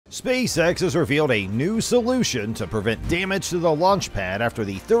SpaceX has revealed a new solution to prevent damage to the launch pad after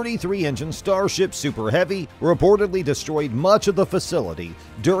the 33-engine Starship Super Heavy reportedly destroyed much of the facility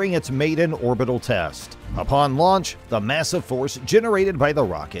during its maiden orbital test. Upon launch, the massive force generated by the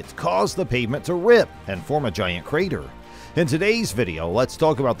rocket caused the pavement to rip and form a giant crater. In today's video, let's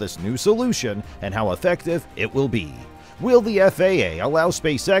talk about this new solution and how effective it will be. Will the FAA allow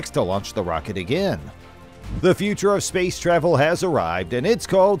SpaceX to launch the rocket again? The future of space travel has arrived, and it's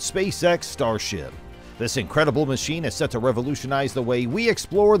called SpaceX Starship. This incredible machine is set to revolutionize the way we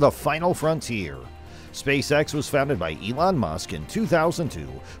explore the final frontier. SpaceX was founded by Elon Musk in 2002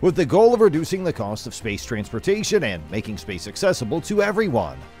 with the goal of reducing the cost of space transportation and making space accessible to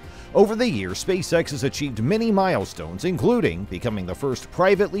everyone. Over the years, SpaceX has achieved many milestones, including becoming the first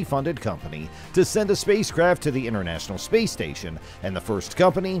privately funded company to send a spacecraft to the International Space Station and the first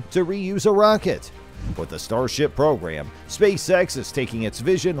company to reuse a rocket. With the Starship program, SpaceX is taking its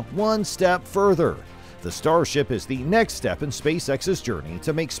vision one step further. The Starship is the next step in SpaceX's journey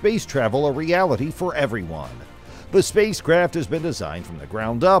to make space travel a reality for everyone. The spacecraft has been designed from the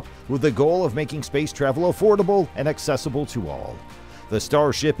ground up with the goal of making space travel affordable and accessible to all. The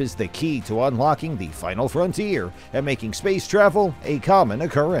Starship is the key to unlocking the final frontier and making space travel a common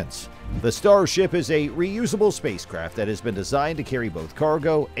occurrence. The Starship is a reusable spacecraft that has been designed to carry both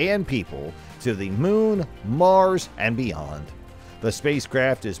cargo and people to the Moon, Mars, and beyond. The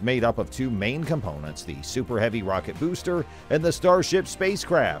spacecraft is made up of two main components, the Super Heavy rocket booster and the Starship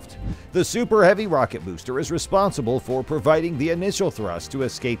spacecraft. The Super Heavy rocket booster is responsible for providing the initial thrust to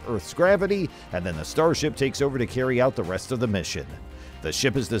escape Earth's gravity, and then the Starship takes over to carry out the rest of the mission. The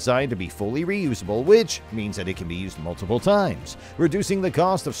ship is designed to be fully reusable, which means that it can be used multiple times, reducing the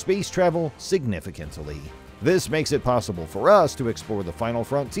cost of space travel significantly. This makes it possible for us to explore the final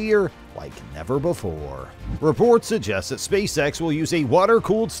frontier like never before. Reports suggest that SpaceX will use a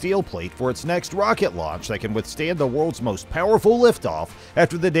water-cooled steel plate for its next rocket launch that can withstand the world's most powerful liftoff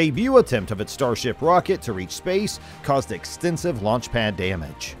after the debut attempt of its Starship rocket to reach space caused extensive launch pad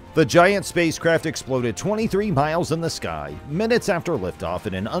damage. The giant spacecraft exploded 23 miles in the sky minutes after liftoff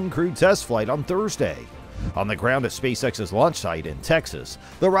in an uncrewed test flight on Thursday. On the ground at SpaceX's launch site in Texas,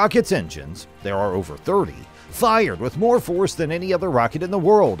 the rocket's engines, there are over 30, fired with more force than any other rocket in the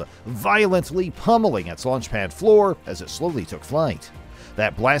world, violently pummeling its launch pad floor as it slowly took flight.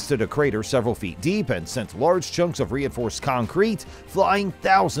 That blasted a crater several feet deep and sent large chunks of reinforced concrete flying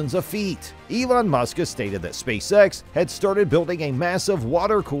thousands of feet. Elon Musk has stated that SpaceX had started building a massive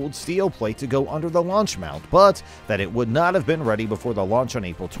water-cooled steel plate to go under the launch mount, but that it would not have been ready before the launch on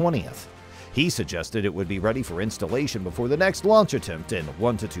April 20th. He suggested it would be ready for installation before the next launch attempt in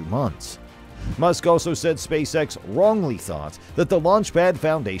 1 to 2 months. Musk also said SpaceX wrongly thought that the launch pad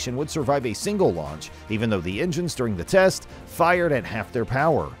foundation would survive a single launch, even though the engines during the test fired at half their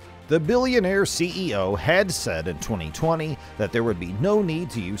power. The billionaire CEO had said in 2020 that there would be no need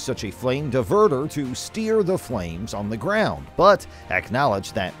to use such a flame diverter to steer the flames on the ground, but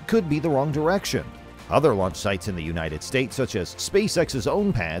acknowledged that could be the wrong direction. Other launch sites in the United States, such as SpaceX's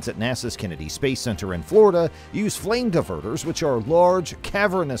own pads at NASA's Kennedy Space Center in Florida, use flame diverters, which are large,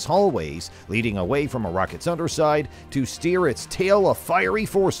 cavernous hallways leading away from a rocket's underside to steer its tail of fiery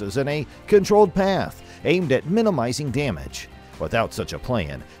forces in a controlled path aimed at minimizing damage. Without such a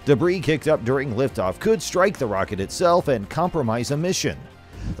plan, debris kicked up during liftoff could strike the rocket itself and compromise a mission.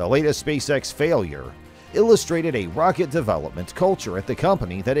 The latest SpaceX failure illustrated a rocket development culture at the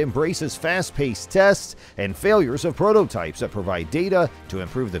company that embraces fast-paced tests and failures of prototypes that provide data to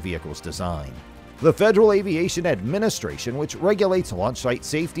improve the vehicle's design. The Federal Aviation Administration, which regulates launch site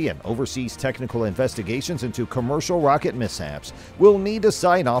safety and oversees technical investigations into commercial rocket mishaps, will need to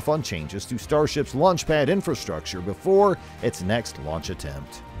sign off on changes to Starship's launch pad infrastructure before its next launch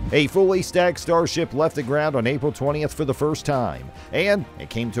attempt. A fully stacked Starship left the ground on April 20th for the first time, and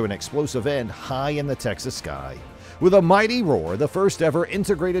it came to an explosive end high in the Texas sky. With a mighty roar, the first ever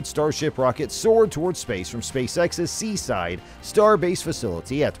integrated Starship rocket soared towards space from SpaceX's Seaside Starbase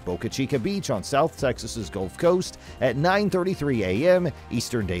facility at Boca Chica Beach on South Texas's Gulf Coast at 9:33 a.m.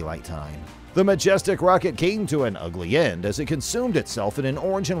 Eastern Daylight Time. The majestic rocket came to an ugly end as it consumed itself in an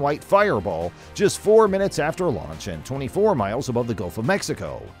orange and white fireball just 4 minutes after launch and 24 miles above the Gulf of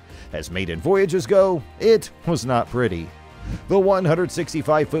Mexico. As maiden voyages go, it was not pretty. The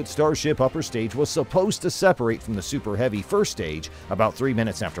 165-foot Starship upper stage was supposed to separate from the Super Heavy first stage about 3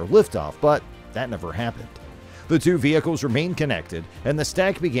 minutes after liftoff, but that never happened. The two vehicles remained connected, and the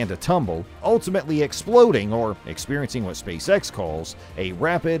stack began to tumble, ultimately exploding or experiencing what SpaceX calls a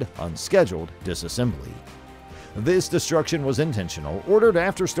rapid, unscheduled disassembly. This destruction was intentional, ordered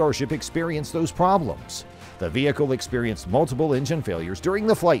after Starship experienced those problems. The vehicle experienced multiple engine failures during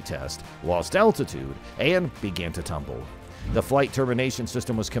the flight test, lost altitude, and began to tumble. The flight termination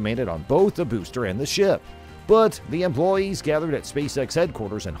system was commanded on both the booster and the ship. But the employees gathered at SpaceX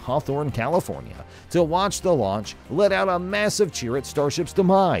headquarters in Hawthorne, California to watch the launch let out a massive cheer at Starship's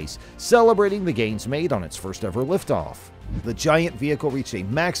demise, celebrating the gains made on its first ever liftoff. The giant vehicle reached a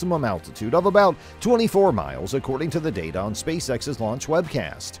maximum altitude of about 24 miles, according to the data on SpaceX's launch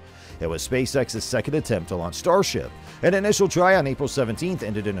webcast. It was SpaceX's second attempt to launch Starship. An initial try on April 17th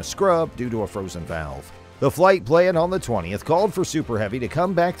ended in a scrub due to a frozen valve. The flight plan on the 20th called for Super Heavy to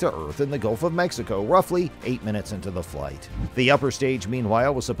come back to Earth in the Gulf of Mexico roughly 8 minutes into the flight. The upper stage,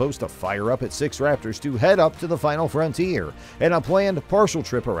 meanwhile, was supposed to fire up at 6 Raptors to head up to the final frontier and a planned partial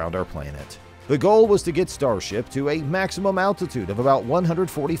trip around our planet. The goal was to get Starship to a maximum altitude of about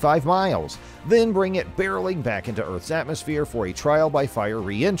 145 miles, then bring it barreling back into Earth's atmosphere for a trial-by-fire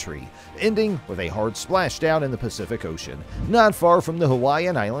re-entry, ending with a hard splashdown in the Pacific Ocean, not far from the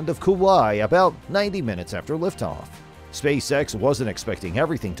Hawaiian island of Kauai, about 90 minutes after liftoff. SpaceX wasn't expecting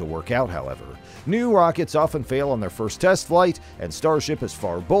everything to work out, however. New rockets often fail on their first test flight, and Starship is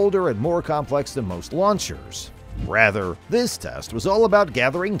far bolder and more complex than most launchers. Rather, this test was all about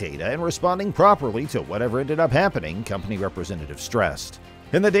gathering data and responding properly to whatever ended up happening, company representatives stressed.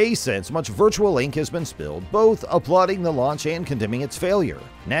 In the days since, much virtual ink has been spilled, both applauding the launch and condemning its failure.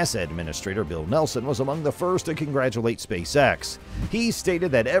 NASA Administrator Bill Nelson was among the first to congratulate SpaceX. He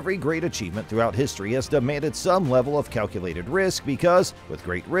stated that every great achievement throughout history has demanded some level of calculated risk because, with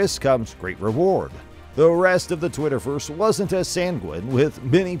great risk comes great reward. The rest of the Twitterverse wasn't as sanguine, with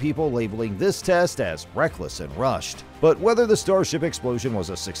many people labeling this test as reckless and rushed. But whether the Starship explosion was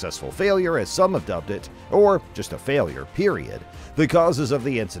a successful failure, as some have dubbed it, or just a failure, period, the causes of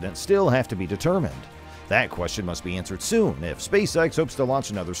the incident still have to be determined. That question must be answered soon if SpaceX hopes to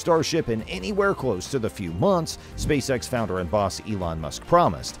launch another Starship in anywhere close to the few months SpaceX founder and boss Elon Musk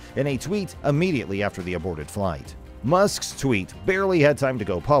promised in a tweet immediately after the aborted flight. Musk's tweet barely had time to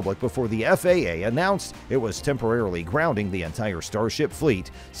go public before the FAA announced it was temporarily grounding the entire Starship fleet,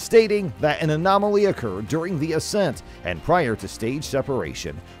 stating that an anomaly occurred during the ascent and prior to stage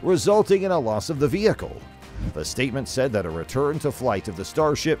separation, resulting in a loss of the vehicle. The statement said that a return to flight of the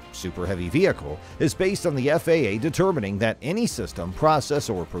Starship Super Heavy vehicle is based on the FAA determining that any system,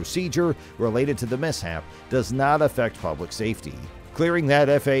 process, or procedure related to the mishap does not affect public safety. Clearing that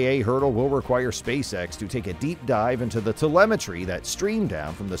FAA hurdle will require SpaceX to take a deep dive into the telemetry that streamed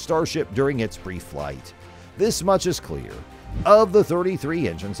down from the Starship during its brief flight. This much is clear. Of the 33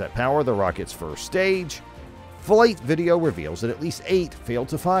 engines that power the rocket's first stage, flight video reveals that at least 8 failed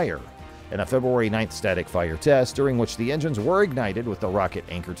to fire. In a February 9th static fire test, during which the engines were ignited with the rocket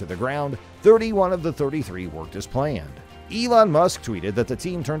anchored to the ground, 31 of the 33 worked as planned. Elon Musk tweeted that the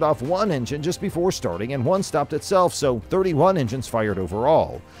team turned off 1 engine just before starting and 1 stopped itself, so 31 engines fired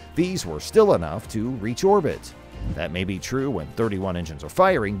overall. These were still enough to reach orbit. That may be true when 31 engines are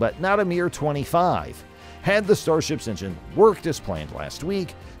firing, but not a mere 25. Had the Starship's engine worked as planned last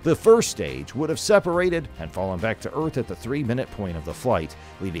week, the first stage would have separated and fallen back to Earth at the 3-minute point of the flight,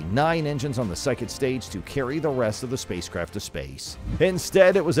 leaving 9 engines on the second stage to carry the rest of the spacecraft to space.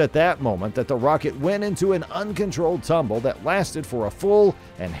 Instead, it was at that moment that the rocket went into an uncontrolled tumble that lasted for a full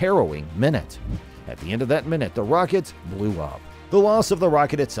and harrowing minute. At the end of that minute, the rocket blew up. The loss of the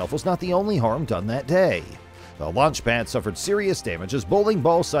rocket itself was not the only harm done that day. The launch pad suffered serious damage as bowling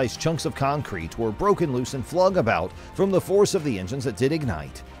ball-sized chunks of concrete were broken loose and flung about from the force of the engines that did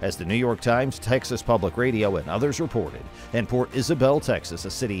ignite. As the New York Times, Texas Public Radio, and others reported, in Port Isabel, Texas,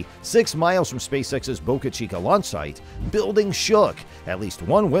 a city 6 miles from SpaceX's Boca Chica launch site, buildings shook, at least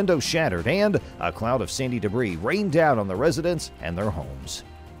 1 window shattered, and a cloud of sandy debris rained down on the residents and their homes.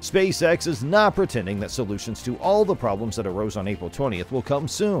 SpaceX is not pretending that solutions to all the problems that arose on April 20th will come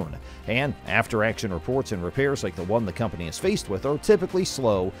soon, and after-action reports and repairs like the one the company is faced with are typically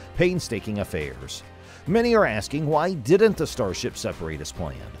slow, painstaking affairs. Many are asking, why didn't the Starship separate as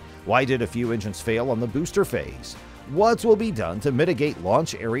planned? Why did a few engines fail on the booster phase? What will be done to mitigate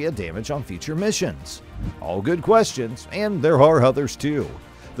launch area damage on future missions? All good questions, and there are others too.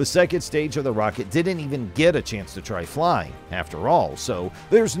 The second stage of the rocket didn't even get a chance to try flying, after all, so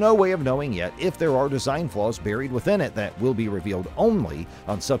there's no way of knowing yet if there are design flaws buried within it that will be revealed only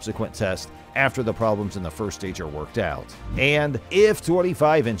on subsequent tests after the problems in the first stage are worked out. And if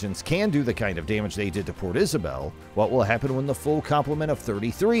 25 engines can do the kind of damage they did to Port Isabel, what will happen when the full complement of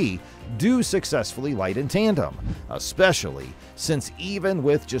 33 do successfully light in tandem? Especially since even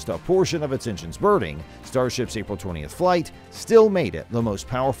with just a portion of its engines burning, Starship's April 20th flight still made it the most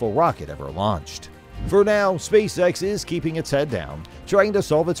powerful rocket ever launched. For now, SpaceX is keeping its head down, trying to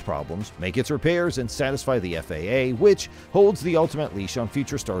solve its problems, make its repairs, and satisfy the FAA, which holds the ultimate leash on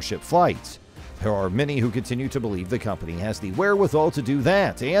future Starship flights. There are many who continue to believe the company has the wherewithal to do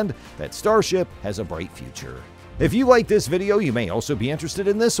that, and that Starship has a bright future. If you like this video, you may also be interested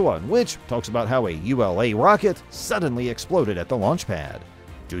in this one, which talks about how a ULA rocket suddenly exploded at the launch pad.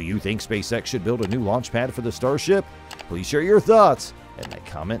 Do you think SpaceX should build a new launch pad for the Starship? Please share your thoughts in the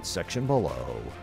comment section below.